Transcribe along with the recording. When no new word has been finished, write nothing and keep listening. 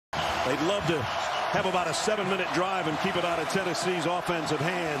They'd love to have about a 7-minute drive and keep it out of Tennessee's offensive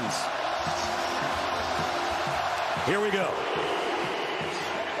hands. Here we go.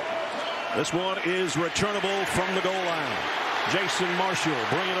 This one is returnable from the goal line. Jason Marshall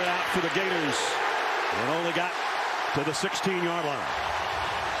bringing it out for the Gators and only got to the 16-yard line.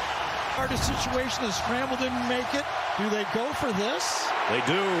 Hardest situation, the scramble didn't make it. Do they go for this? They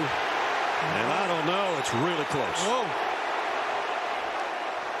do. And I don't know. It's really close. Whoa.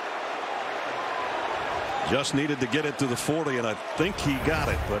 Just needed to get it to the 40, and I think he got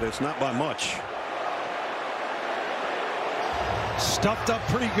it, but it's not by much. Stuffed up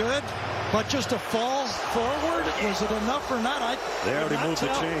pretty good, but just a fall forward. Was it enough or not? They already moved the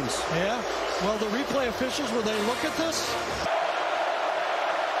chains. Yeah. Well, the replay officials, will they look at this?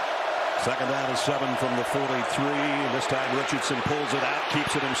 Second down and 7 from the 43. And this time Richardson pulls it out,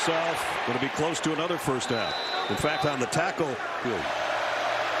 keeps it himself. Going to be close to another first down. In fact, on the tackle, good.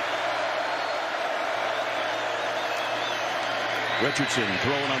 Richardson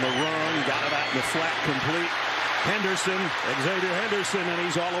throwing on the run, got it out in the flat, complete. Henderson, Xavier Henderson, and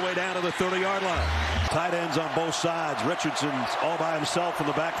he's all the way down to the 30-yard line. Tight ends on both sides. Richardson's all by himself in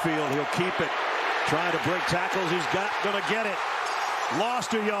the backfield. He'll keep it. Trying to break tackles. He's going to get it.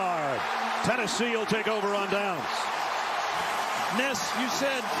 Lost a yard. Tennessee will take over on downs. Ness, you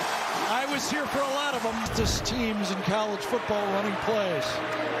said I was here for a lot of them. This teams in college football running plays.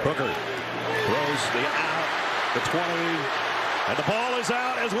 Hooker throws the out, the 20, and the ball is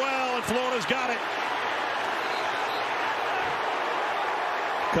out as well, and Florida's got it.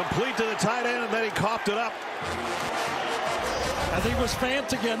 Complete to the tight end, and then he coughed it up. I think it was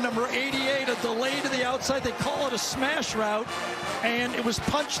Fant again, number 88, a delay to the outside. They call it a smash route, and it was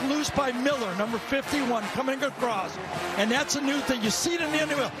punched loose by Miller, number 51, coming across. And that's a new thing. You see it in the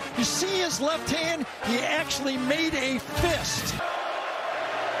end. You see his left hand. He actually made a fist.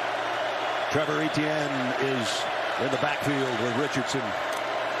 Trevor Etienne is in the backfield with Richardson.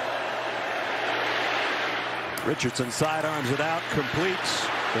 Richardson sidearms it out, completes.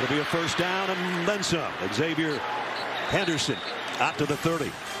 It'll be a first down and then some. Xavier Henderson out to the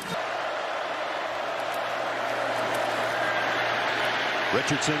 30.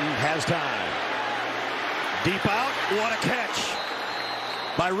 Richardson has time. Deep out. What a catch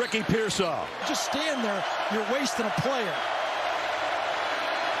by Ricky Pearsall. Just stand there. You're wasting a player.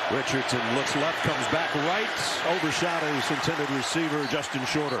 Richardson looks left, comes back right. Overshot his intended receiver, Justin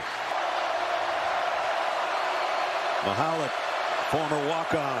Shorter. Mahalik, former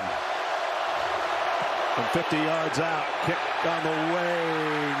walk-on. From 50 yards out. Kick on the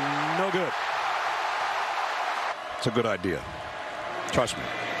way. No good. It's a good idea. Trust me.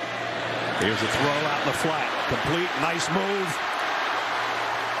 Here's a throw out in the flat. Complete. Nice move.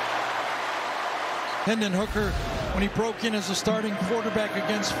 Hendon Hooker, when he broke in as a starting quarterback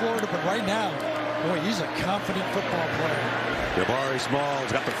against Florida, but right now, boy, he's a confident football player. Jabari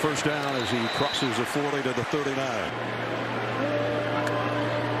Small's got the first down as he crosses the 40 to the 39.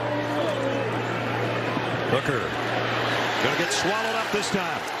 Hooker going to get swallowed up this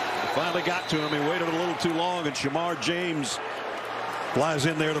time. Finally got to him. He waited a little too long, and Shamar James flies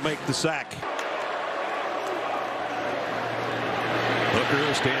in there to make the sack.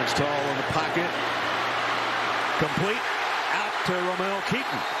 Hooker stands tall in the pocket. Complete out to Romel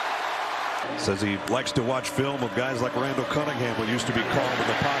Keaton. Says he likes to watch film of guys like Randall Cunningham, who used to be called in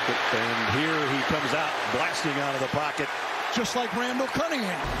the pocket, and here he comes out blasting out of the pocket. Just like Randall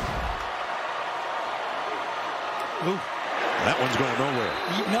Cunningham. Ooh. That one's going nowhere.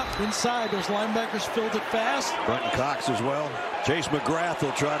 Eating up inside. Those linebackers filled it fast. Brenton Cox as well. Chase McGrath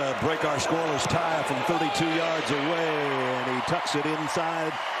will try to break our scoreless tie from 32 yards away, and he tucks it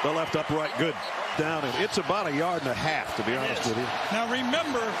inside the left upright. Good. Down, and it's about 1.5 yards, to be honest with you. Now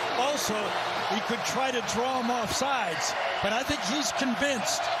remember, also, he could try to draw him off sides, but I think he's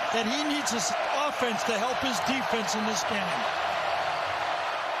convinced that he needs his offense to help his defense in this game.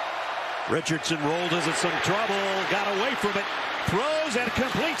 Richardson rolled into some trouble, got away from it, throws and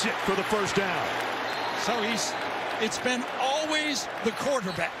completes it for the first down. So it's been always the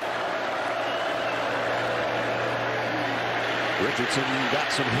quarterback. Richardson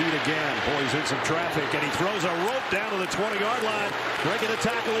got some heat again. Boy, he's in some traffic, and he throws a rope down to the 20-yard line. Breaking the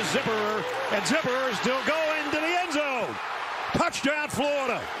tackle is Zipperer, and Zipperer is still going to the end zone. Touchdown,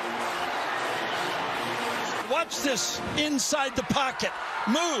 Florida. Watch this inside the pocket.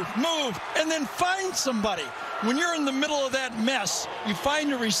 Move, and then find somebody. When you're in the middle of that mess, you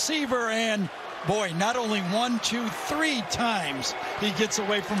find a receiver, and boy, not only 1, 2, 3 times he gets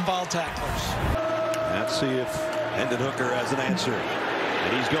away from ball tacklers. Let's see if Hendon Hooker has an answer.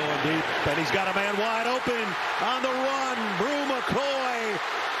 And he's going deep, and he's got a man wide open on the run. Brew McCoy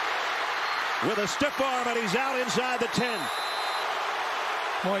with a stiff arm, and he's out inside the 10.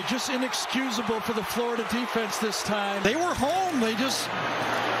 Boy, just inexcusable for the Florida defense this time. They were home. They just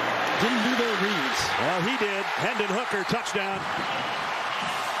didn't do their reads. Well, he did. Hendon Hooker, touchdown.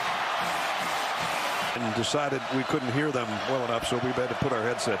 And decided we couldn't hear them well enough, so we had to put our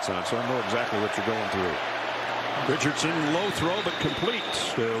headsets on, so I know exactly what you're going through. Richardson, low throw, but complete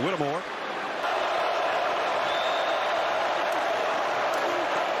to Whittemore.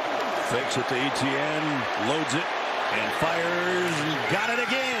 Fakes it to Etienne, loads it, and fires, and got it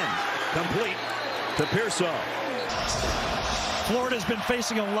again. Complete to Pearsall. Florida's been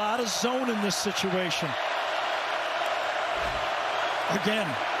facing a lot of zone in this situation. Again.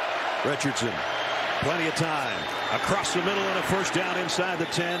 Richardson, plenty of time. Across the middle and a first down inside the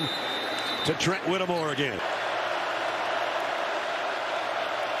 10 to Trent Whittemore again.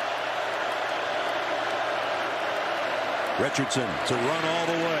 Richardson to run all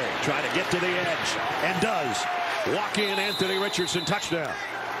the way, trying to get to the edge, and does. Walk in, Anthony Richardson, touchdown.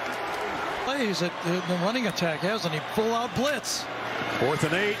 Plays at the running attack, hasn't he? Full out blitz. 4th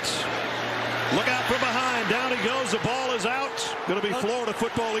and 8. Look out from behind. Down he goes. The ball is out. Going to be Florida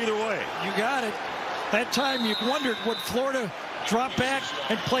football either way. You got it. That time you wondered, would Florida drop back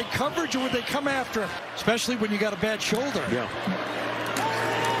and play coverage, or would they come after him? Especially when you got a bad shoulder. Yeah.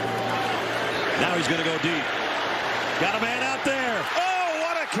 Now he's going to go deep. Got a man out there. Oh,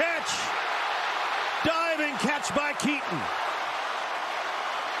 what a catch. Diving catch by Keaton.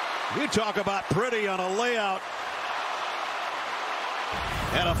 You talk about pretty on a layout.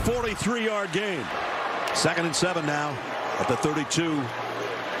 And a 43-yard gain. 2nd and 7 now at the 32.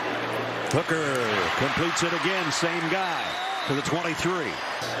 Hooker completes it again. Same guy to the 23.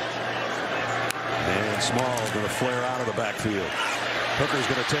 And Small going to flare out of the backfield. Hooker's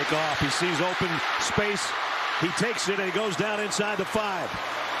going to take off. He sees open space. He takes it and he goes down inside the 5.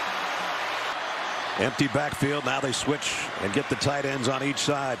 Empty backfield. Now they switch and get the tight ends on each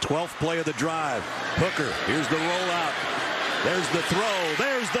side. 12th play of the drive. Hooker. Here's the rollout. There's the throw.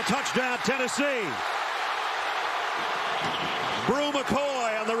 There's the touchdown, Tennessee. Brew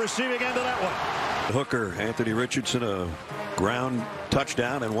McCoy on the receiving end of that one. Hooker, Anthony Richardson, a ground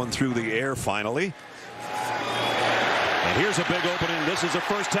touchdown and one through the air finally. And here's a big opening. This is the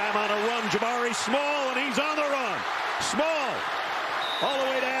first time on a run. Jabari Small, and he's on the run. Small all the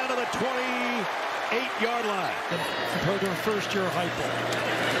way down to the 28-yard line. Compared to a first-year hyper.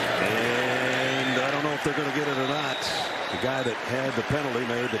 And I don't know if they're going to get it or not. The guy that had the penalty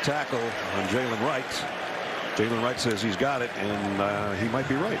made the tackle on Jalen Wright. Jalen Wright says he's got it, and he might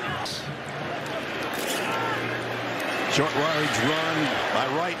be right. Short yardage run by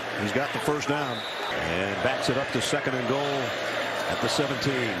Wright. He's got the first down. And backs it up to 2nd and goal at the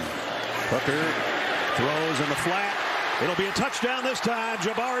 17. Hooker throws in the flat. It'll be a touchdown this time.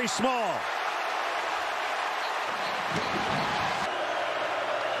 Jabari Small.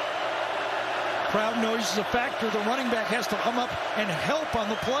 Crowd noise is a factor. The running back has to come up and help on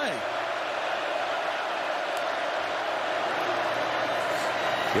the play.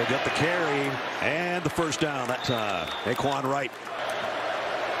 He'll get the carry and the first down that time. Aquan Wright.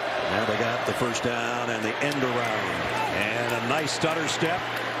 Now they got the first down and the end around. And a nice stutter step.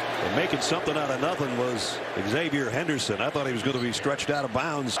 And making something out of nothing was Xavier Henderson. I thought he was going to be stretched out of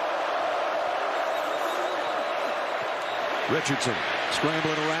bounds. Richardson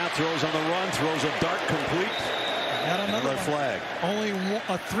scrambling around, throws on the run, throws a dart complete. Got another flag. Only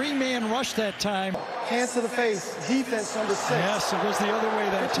a 3-man rush that time. Hands to the face. Defense number 6. Yes, it was the other way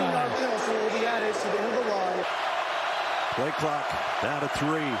that time. Penalty will be added to the end of the line. Play clock down to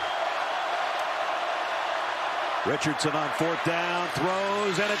 3. Richardson on 4th down,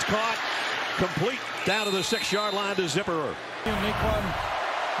 throws, and it's caught. Complete down to the 6-yard line to Zipperer. Naquan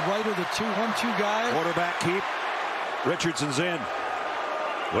Wright are the 2-1-2 guy. Quarterback keep. Richardson's in.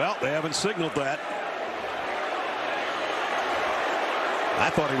 Well, they haven't signaled that. I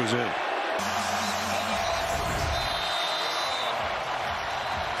thought he was in.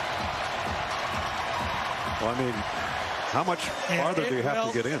 Well, I mean, how much farther do you have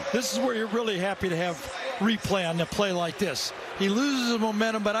to get in? This is where you're really happy to have replay on a play like this. He loses the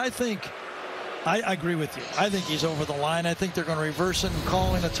momentum, but I agree with you. I think he's over the line. I think they're going to reverse it and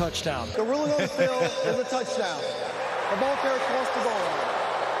call in a touchdown. The ruling on the field is a touchdown. The ball carrier across the goal line.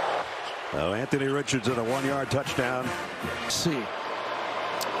 Well, Anthony Richardson, a 1-yard touchdown. See.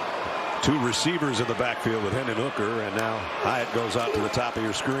 2 receivers in the backfield with Hendon Hooker, and now Hyatt goes out to the top of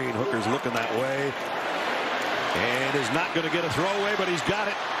your screen. Hooker's looking that way and is not going to get a throwaway, but he's got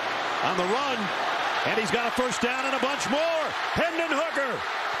it on the run, and he's got a first down and a bunch more. Hendon Hooker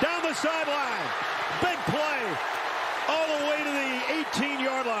down the sideline. Big play all the way to the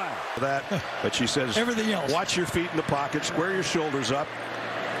 18-yard line. that. But she says, everything else. Watch your feet in the pocket, square your shoulders up,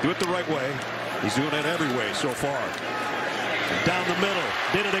 do it the right way. He's doing it every way so far. Down the middle,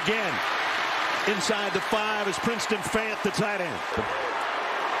 did it again. Inside the 5 is Princeton Fant, the tight end.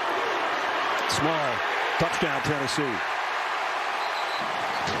 Small, touchdown Tennessee.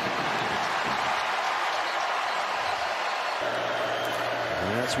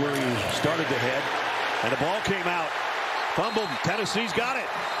 And that's where he started to head. And the ball came out. Fumbled. Tennessee's got it.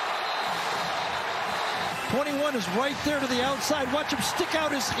 21 is right there to the outside. Watch him stick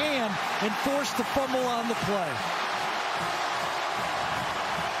out his hand and force the fumble on the play.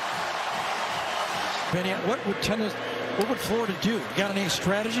 Benny, what would Florida do? Got any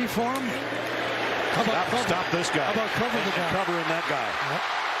strategy for him? How about stop this guy. How about covering the guy? Covering that guy. Yep.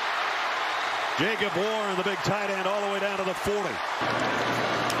 Jacob Warren, the big tight end, all the way down to the 40.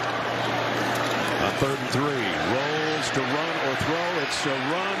 On 3rd and 3. Rolls to run or throw. It's a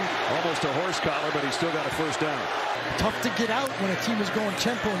run, almost a horse collar, but he's still got a first down. Tough to get out when a team is going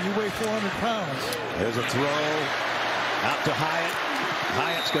tempo and you weigh 400 pounds. There's a throw out to Hyatt.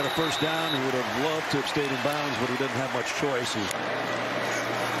 Hyatt's got a first down. He would have loved to have stayed in bounds, but he didn't have much choice. They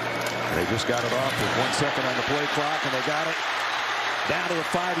just got it off with 1 second on the play clock, and they got it down to the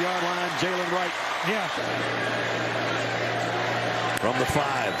 5-yard line. Jalen Wright. Yeah. From the 5.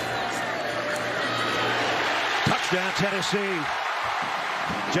 Touchdown Tennessee.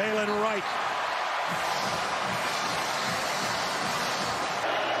 Jalen Wright.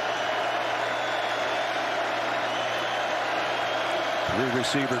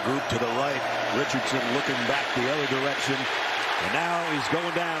 Three-receiver group to the right. Richardson looking back the other direction. And now he's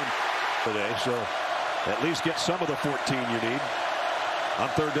going down today, so at least get some of the 14 you need on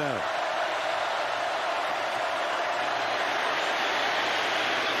 3rd down.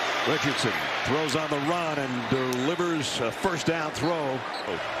 Richardson throws on the run and delivers a first down throw.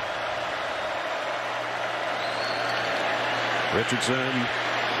 Richardson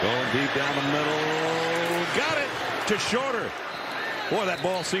going deep down the middle. Got it to Shorter. Boy, that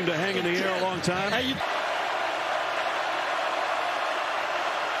ball seemed to hang in the air a long time.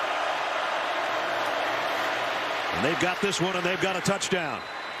 And they've got this one, and they've got a touchdown.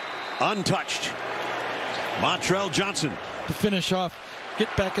 Untouched. Montrell Johnson. To finish off,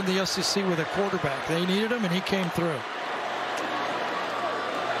 get back in the SEC with a quarterback. They needed him, and he came through.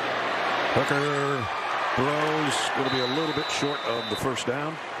 Hooker throws. Going to be a little bit short of the first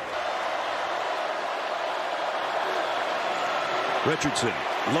down. Richardson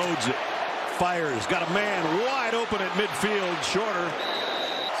loads it. Fires. Got a man wide open at midfield. Shorter.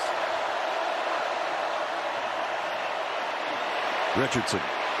 Richardson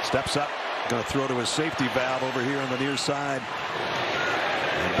steps up. Going to throw to his safety valve over here on the near side.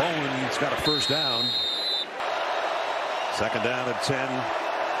 And Bowen's got a first down. 2nd down at 10.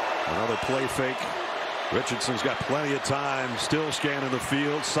 Another play fake. Richardson's got plenty of time. Still scanning the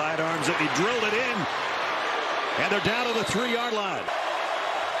field. Sidearms it. He drilled it in. And they're down to the 3-yard line.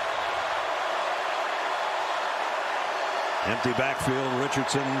 Empty backfield.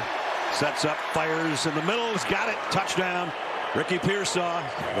 Richardson sets up. Fires in the middle. He's got it. Touchdown. Ricky Pearsall,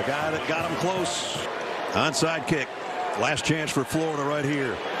 the guy that got him close. Onside kick. Last chance for Florida right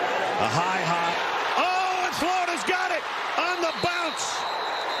here. A high hop. Oh, and Florida's got it on the bounce.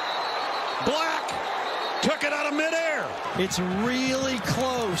 Black took it out of midair. It's really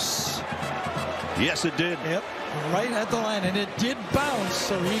close. Yes, it did. Yep, right at the line, and it did bounce,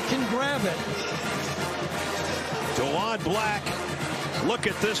 so he can grab it. Jawan Black, look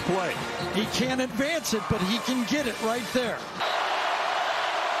at this play. He can't advance it, but he can get it right there.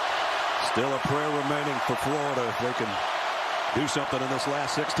 Still a prayer remaining for Florida if they can do something in this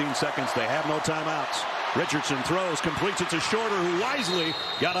last 16 seconds. They have no timeouts. Richardson throws, completes it to Shorter, who wisely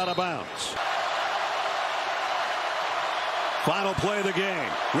got out of bounds. Final play of the game.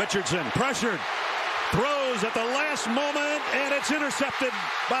 Richardson pressured, throws at the last moment, and it's intercepted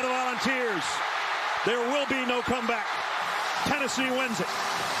by the Volunteers. There will be no comeback. Tennessee wins it.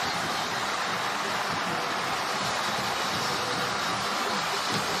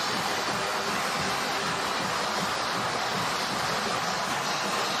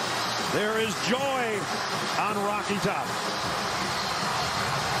 There is joy on Rocky Top.